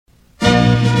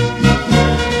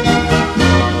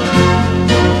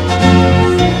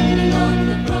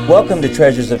Welcome to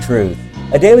Treasures of Truth,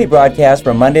 a daily broadcast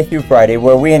from Monday through Friday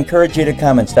where we encourage you to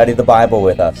come and study the Bible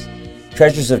with us.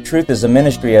 Treasures of Truth is a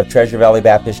ministry of Treasure Valley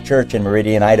Baptist Church in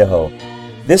Meridian, Idaho.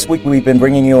 This week we've been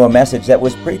bringing you a message that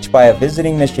was preached by a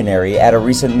visiting missionary at a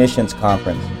recent missions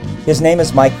conference. His name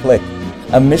is Mike Flick,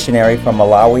 a missionary from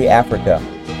Malawi, Africa.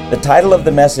 The title of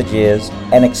the message is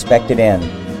An Expected End.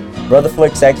 Brother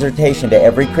Flick's exhortation to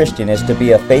every Christian is to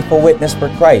be a faithful witness for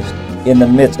Christ in the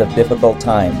midst of difficult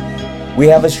times. We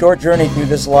have a short journey through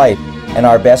this life, and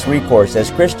our best recourse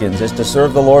as Christians is to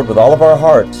serve the Lord with all of our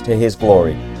hearts to His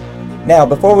glory. Now,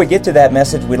 before we get to that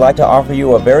message, we'd like to offer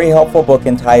you a very helpful book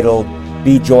entitled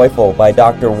Be Joyful by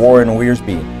Dr. Warren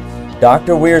Wiersbe.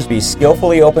 Dr. Wiersbe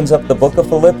skillfully opens up the book of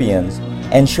Philippians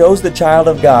and shows the child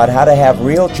of God how to have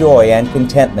real joy and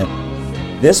contentment.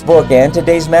 This book and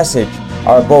today's message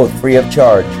are both free of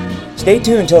charge. Stay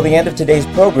tuned till the end of today's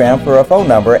program for a phone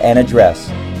number and address.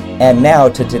 And now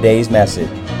to today's message.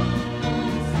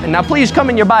 And now please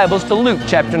come in your Bibles to Luke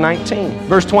chapter 19,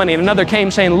 verse 20. And another came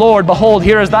saying, Lord, behold,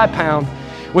 here is thy pound,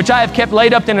 which I have kept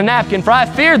laid up in a napkin, for I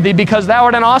feared thee, because thou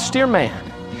art an austere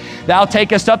man. Thou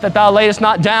takest up that thou layest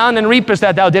not down, and reapest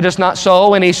that thou didst not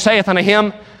sow. And he saith unto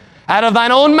him, out of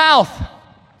thine own mouth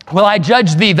will I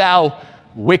judge thee, thou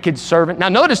wicked servant. Now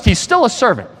notice he's still a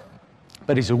servant,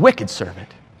 but he's a wicked servant.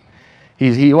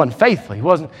 He wasn't faithful. He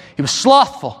was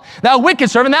slothful. Thou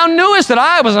wicked servant, thou knewest that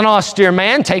I was an austere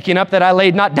man, taking up that I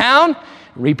laid not down,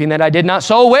 reaping that I did not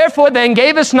sow. Wherefore then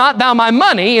gavest not thou my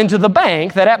money into the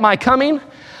bank, that at my coming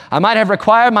I might have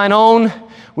required mine own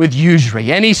with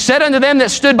usury? And he said unto them that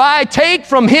stood by, take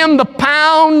from him the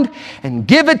pound, and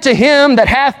give it to him that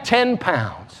hath 10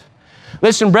 pounds.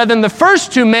 Listen, brethren, the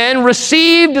first two men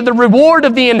received the reward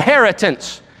of the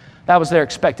inheritance. That was their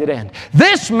expected end.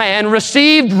 This man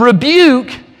received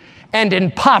rebuke and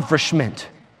impoverishment.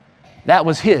 That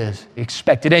was his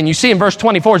expected end. You see in verse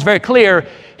 24, it's very clear,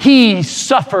 he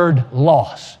suffered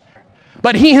loss.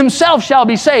 But he himself shall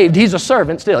be saved. He's a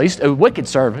servant still. He's a wicked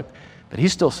servant, but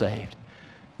he's still saved.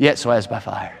 Yet so as by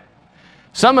fire.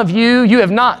 Some of you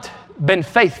have not been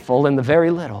faithful in the very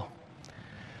little.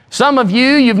 Some of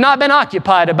you've not been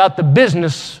occupied about the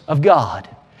business of God.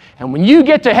 And when you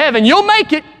get to heaven, you'll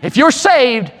make it if you're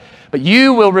saved, but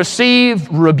you will receive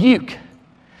rebuke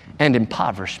and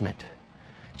impoverishment.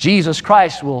 Jesus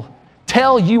Christ will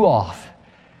tell you off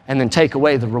and then take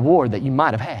away the reward that you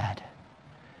might have had.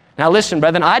 Now listen,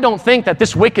 brethren, I don't think that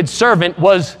this wicked servant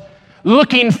was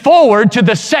looking forward to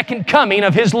the second coming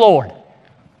of his Lord.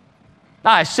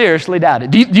 I seriously doubt it.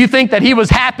 Do you think that he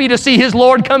was happy to see his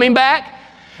Lord coming back?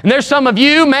 And there's some of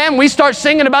you, man, we start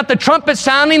singing about the trumpet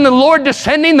sounding, the Lord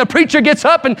descending, the preacher gets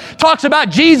up and talks about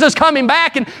Jesus coming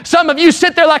back, and some of you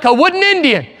sit there like a wooden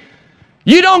Indian.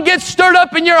 You don't get stirred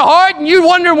up in your heart, and you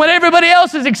wonder what everybody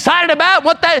else is excited about.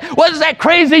 What is that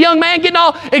crazy young man getting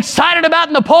all excited about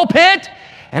in the pulpit?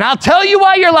 And I'll tell you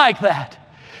why you're like that.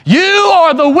 You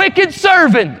are the wicked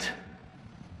servant.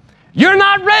 You're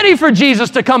not ready for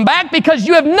Jesus to come back because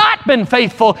you have not been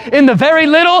faithful in the very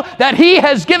little that He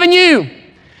has given you.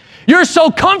 You're so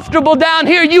comfortable down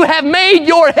here, you have made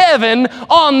your heaven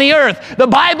on the earth. The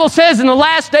Bible says in the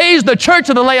last days, the church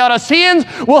of the Laodiceans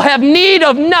will have need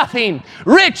of nothing,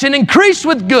 rich and increased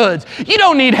with goods. You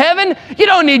don't need heaven. You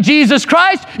don't need Jesus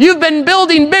Christ. You've been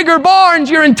building bigger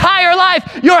barns your entire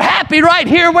life. You're happy right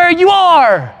here where you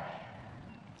are.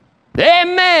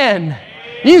 Amen.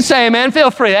 You can say amen. Feel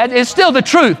free. It's still the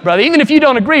truth, brother. Even if you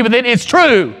don't agree with it, it's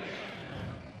true.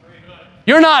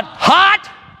 You're not hot.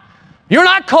 You're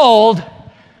not cold,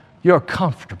 you're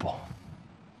comfortable.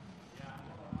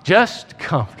 Just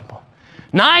comfortable.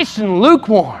 Nice and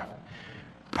lukewarm.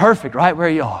 Perfect right where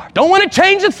you are. Don't want to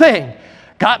change a thing.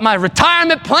 Got my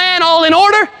retirement plan all in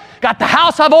order. Got the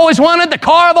house I've always wanted, the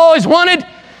car I've always wanted.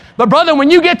 But brother,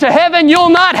 when you get to heaven,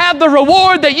 you'll not have the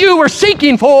reward that you were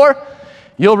seeking for.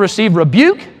 You'll receive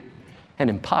rebuke and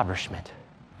impoverishment.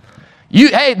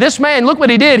 Hey, this man, look what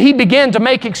he did. He began to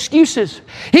make excuses.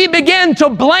 He began to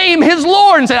blame his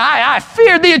Lord and said, I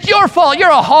fear thee. It's your fault. You're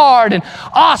a hard and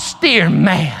austere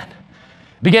man.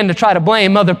 Began to try to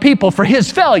blame other people for his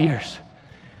failures.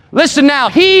 Listen now,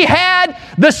 he had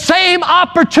the same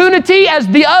opportunity as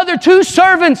the other two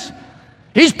servants.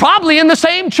 He's probably in the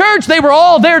same church. They were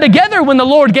all there together when the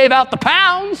Lord gave out the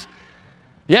pounds.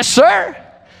 Yes, sir.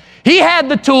 He had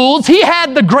the tools. He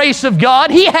had the grace of God.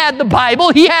 He had the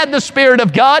Bible. He had the Spirit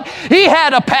of God. He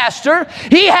had a pastor.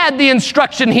 He had the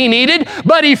instruction he needed,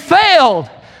 but he failed.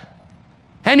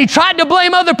 And he tried to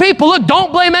blame other people. Look,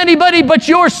 don't blame anybody but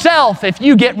yourself if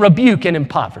you get rebuke and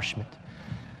impoverishment.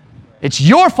 It's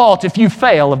your fault if you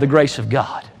fail of the grace of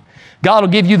God. God will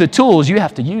give you the tools. You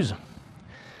have to use them.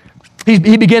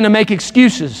 He began to make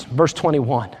excuses, verse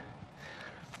 21.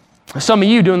 Some of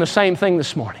you doing the same thing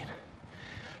this morning.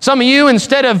 Some of you,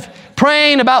 instead of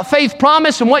praying about faith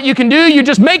promise and what you can do, you're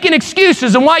just making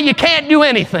excuses and why you can't do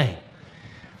anything.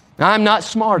 I'm not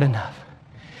smart enough.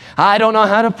 I don't know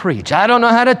how to preach. I don't know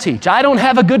how to teach. I don't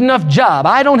have a good enough job.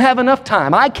 I don't have enough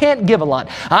time. I can't give a lot.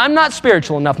 I'm not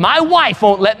spiritual enough. My wife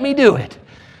won't let me do it.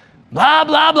 Blah,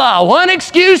 blah, blah. One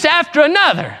excuse after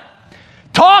another.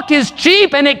 Talk is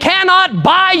cheap and it cannot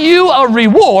buy you a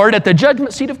reward at the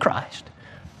judgment seat of Christ.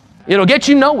 It'll get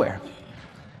you nowhere.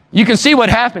 You can see what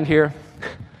happened here.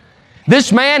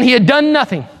 This man, he had done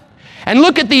nothing. And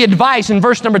look at the advice in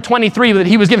verse number 23 that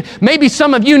he was given. Maybe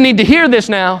some of you need to hear this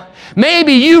now.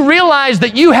 Maybe you realize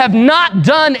that you have not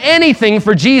done anything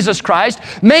for Jesus Christ.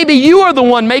 Maybe you are the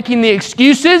one making the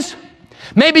excuses.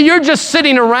 Maybe you're just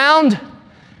sitting around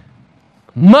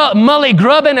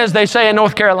mully-grubbing, as they say in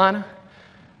North Carolina.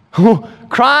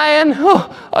 Crying,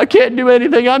 I can't do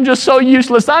anything. I'm just so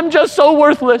useless. I'm just so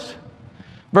worthless.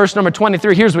 Verse number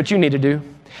 23, here's what you need to do.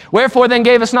 Wherefore then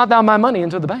gavest not thou my money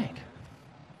into the bank?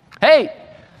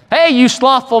 Hey, you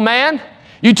slothful man.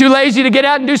 You too lazy to get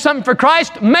out and do something for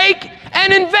Christ? Make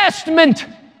an investment.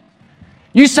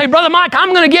 You say, Brother Mike,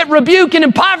 I'm going to get rebuke and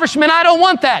impoverishment. I don't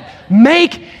want that.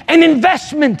 Make an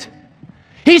investment.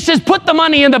 He says, put the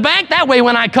money in the bank. That way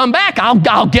when I come back,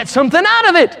 I'll get something out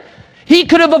of it. He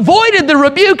could have avoided the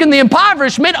rebuke and the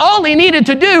impoverishment. All he needed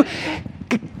to do,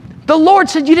 the Lord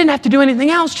said you didn't have to do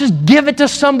anything else. Just give it to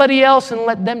somebody else and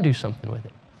let them do something with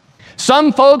it.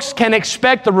 Some folks can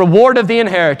expect the reward of the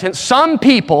inheritance. Some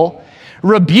people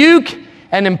rebuke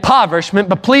and impoverishment,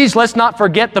 but please let's not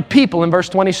forget the people in verse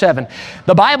 27.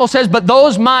 The Bible says, but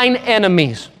those mine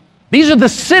enemies. These are the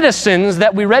citizens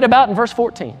that we read about in verse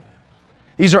 14.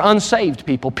 These are unsaved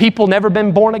people never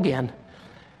been born again.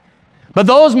 But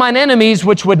those mine enemies,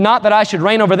 which would not that I should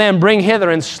reign over them, bring hither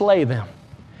and slay them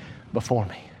before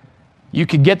me. You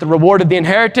could get the reward of the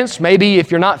inheritance. Maybe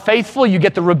if you're not faithful, you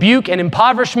get the rebuke and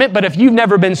impoverishment. But if you've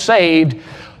never been saved,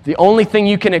 the only thing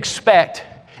you can expect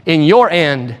in your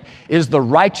end is the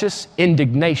righteous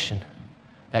indignation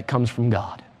that comes from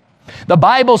God. The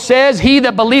Bible says, he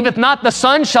that believeth not the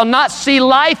Son shall not see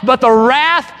life, but the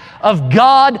wrath of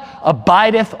God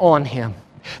abideth on him.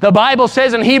 The Bible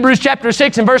says in Hebrews chapter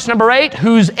 6 and verse number 8,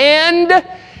 whose end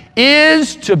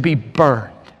is to be burned.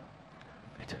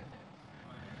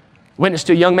 Witness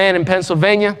to a young man in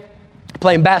Pennsylvania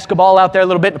playing basketball out there a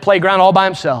little bit in the playground all by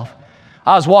himself.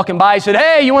 I was walking by, he said,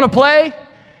 hey, you want to play?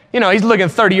 You know, he's looking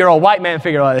at a 30-year-old white man,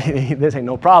 figured, oh, this ain't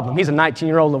no problem. He's a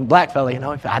 19-year-old little black fella, you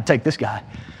know, I'd take this guy.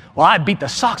 Well, I beat the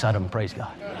socks out of him, praise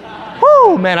God.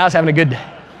 Woo, man, I was having a good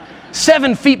day.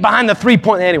 7 feet behind the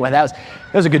three-point, anyway, it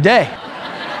was a good day.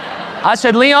 I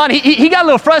said, Leon, he got a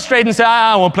little frustrated and said,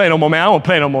 I don't want to play no more, man. I don't want to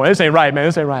play no more. This ain't right, man.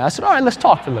 This ain't right. I said, all right, let's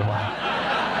talk for a little while.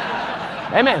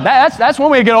 Amen. That's one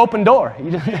way to get an open door.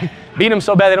 You just beat them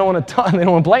so bad they don't want to talk, they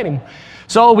don't want to play anymore.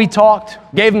 So we talked,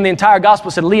 gave him the entire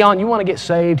gospel, said, Leon, you want to get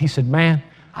saved? He said, man,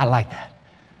 I like that.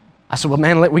 I said, well,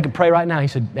 man, we can pray right now. He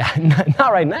said,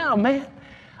 not right now, man.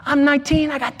 I'm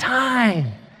 19, I got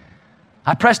time.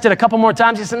 I pressed it a couple more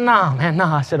times. He said, no, man, no.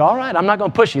 I said, all right, I'm not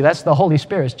going to push you. That's the Holy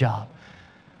Spirit's job.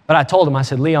 But I told him, I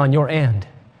said, Leon, your end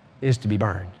is to be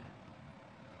burned.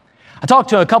 I talked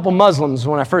to a couple Muslims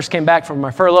when I first came back from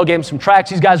my furlough, gave them some tracts.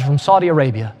 These guys are from Saudi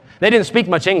Arabia. They didn't speak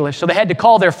much English, so they had to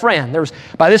call their friend. There was,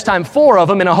 by this time, 4 of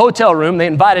them in a hotel room. They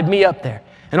invited me up there.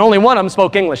 And only one of them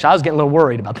spoke English. I was getting a little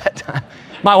worried about that time.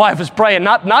 My wife was praying,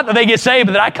 not that they get saved,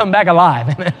 but that I come back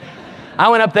alive. I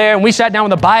went up there and we sat down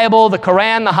with the Bible, the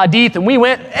Quran, the Hadith, and we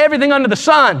went everything under the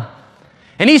sun.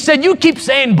 And he said, you keep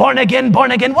saying born again,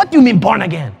 born again. What do you mean born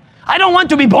again? I don't want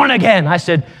to be born again. I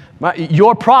said,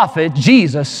 your prophet,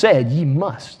 Jesus, said ye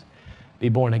must be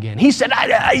born again. He said,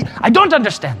 I don't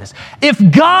understand this. If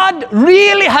God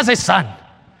really has a son,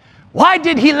 why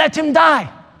did he let him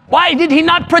die? Why did he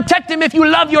not protect him? If you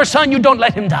love your son, you don't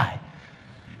let him die.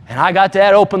 And I got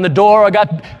that, opened the door. I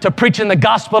got to preaching the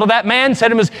gospel to that man,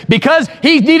 said it was because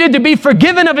he needed to be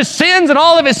forgiven of his sins and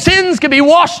all of his sins could be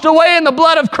washed away in the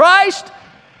blood of Christ.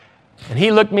 And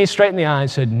he looked me straight in the eye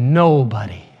and said,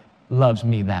 nobody loves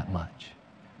me that much.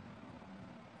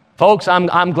 Folks,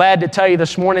 I'm glad to tell you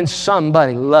this morning,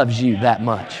 somebody loves you that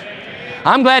much.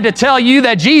 I'm glad to tell you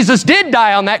that Jesus did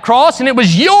die on that cross, and it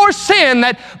was your sin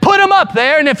that put him up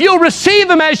there. And if you'll receive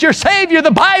him as your Savior,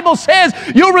 the Bible says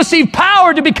you'll receive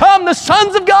power to become the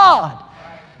sons of God.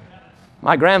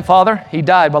 My grandfather, he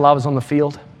died while I was on the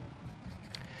field.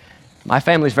 My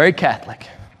family's very Catholic.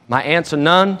 My aunt's a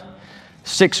nun,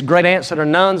 6 great aunts that are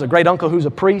nuns, a great uncle who's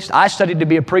a priest. I studied to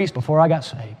be a priest before I got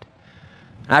saved.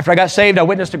 And after I got saved, I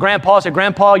witnessed to Grandpa. I said,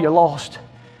 Grandpa, you're lost.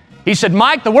 He said,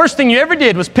 Mike, the worst thing you ever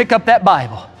did was pick up that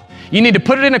Bible. You need to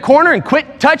put it in a corner and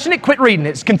quit touching it, quit reading it.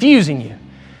 It's confusing you.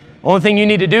 Only thing you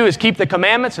need to do is keep the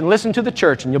commandments and listen to the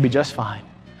church, and you'll be just fine.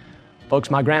 Folks,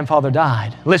 my grandfather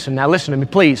died. Listen to me,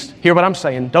 please. Hear what I'm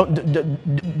saying.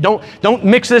 Don't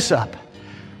mix this up.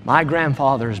 My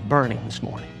grandfather is burning this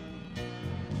morning.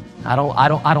 I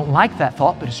don't like that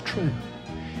thought, but it's true.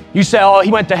 You say, oh,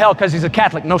 he went to hell because he's a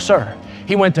Catholic. No, sir.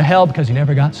 He went to hell because he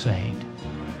never got saved.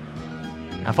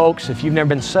 Now, folks, if you've never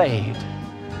been saved,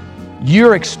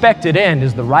 your expected end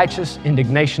is the righteous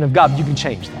indignation of God. You can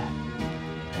change that.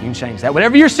 You can change that.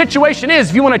 Whatever your situation is,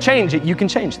 if you want to change it, you can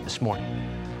change it this morning.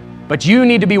 But you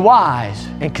need to be wise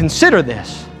and consider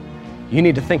this. You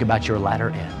need to think about your latter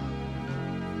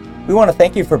end. We want to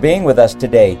thank you for being with us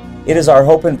today. It is our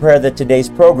hope and prayer that today's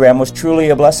program was truly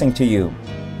a blessing to you.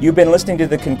 You've been listening to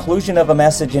the conclusion of a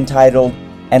message entitled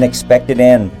An Expected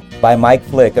End by Mike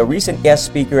Flick, a recent guest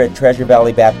speaker at Treasure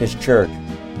Valley Baptist Church.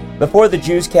 Before the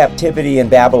Jews' captivity in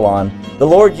Babylon, the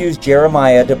Lord used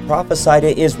Jeremiah to prophesy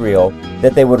to Israel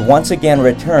that they would once again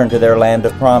return to their land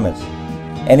of promise.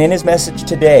 And in his message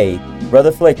today,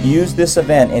 Brother Flick used this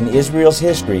event in Israel's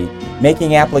history,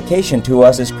 making application to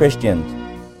us as Christians.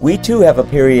 We too have a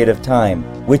period of time,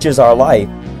 which is our life,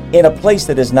 in a place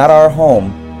that is not our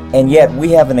home, and yet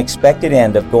we have an expected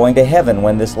end of going to heaven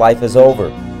when this life is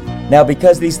over. Now,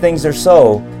 because these things are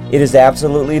so, it is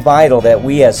absolutely vital that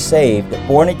we as saved,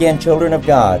 born-again children of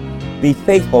God, be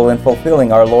faithful in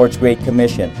fulfilling our Lord's Great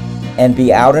Commission, and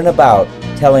be out and about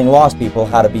telling lost people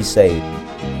how to be saved.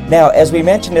 Now, as we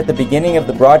mentioned at the beginning of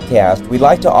the broadcast, we'd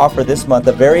like to offer this month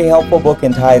a very helpful book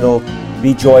entitled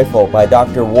Be Joyful by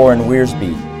Dr. Warren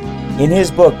Wiersbe. In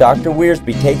his book, Dr.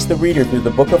 Wiersbe takes the reader through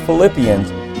the book of Philippians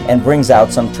and brings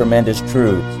out some tremendous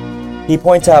truths. He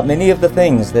points out many of the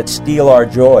things that steal our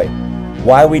joy,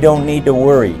 why we don't need to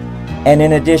worry, and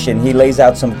in addition, he lays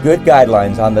out some good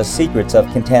guidelines on the secrets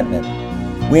of contentment.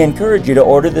 We encourage you to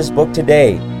order this book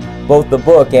today. Both the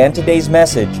book and today's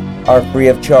message are free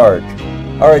of charge.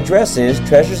 Our address is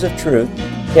Treasures of Truth,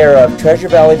 care of Treasure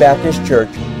Valley Baptist Church,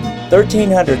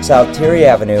 1300 South Terry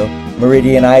Avenue,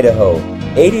 Meridian, Idaho,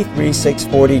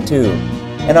 83642.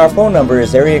 And our phone number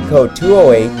is area code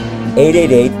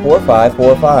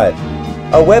 208-888-4545.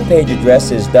 Our webpage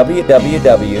address is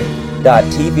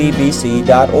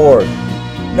www.tvbc.org.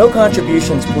 No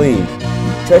contributions, please.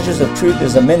 Treasures of Truth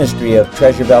is a ministry of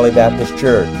Treasure Valley Baptist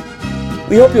Church.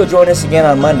 We hope you'll join us again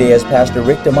on Monday as Pastor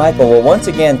Rick DeMichael will once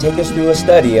again take us through a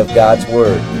study of God's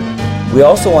Word. We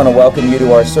also want to welcome you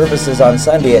to our services on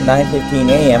Sunday at 9:15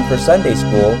 a.m. for Sunday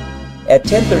School, at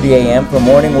 10:30 a.m. for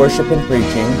morning worship and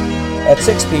preaching, at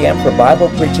 6 p.m. for Bible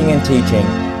preaching and teaching,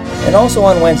 and also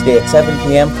on Wednesday at 7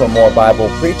 p.m. for more Bible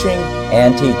preaching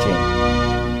and teaching.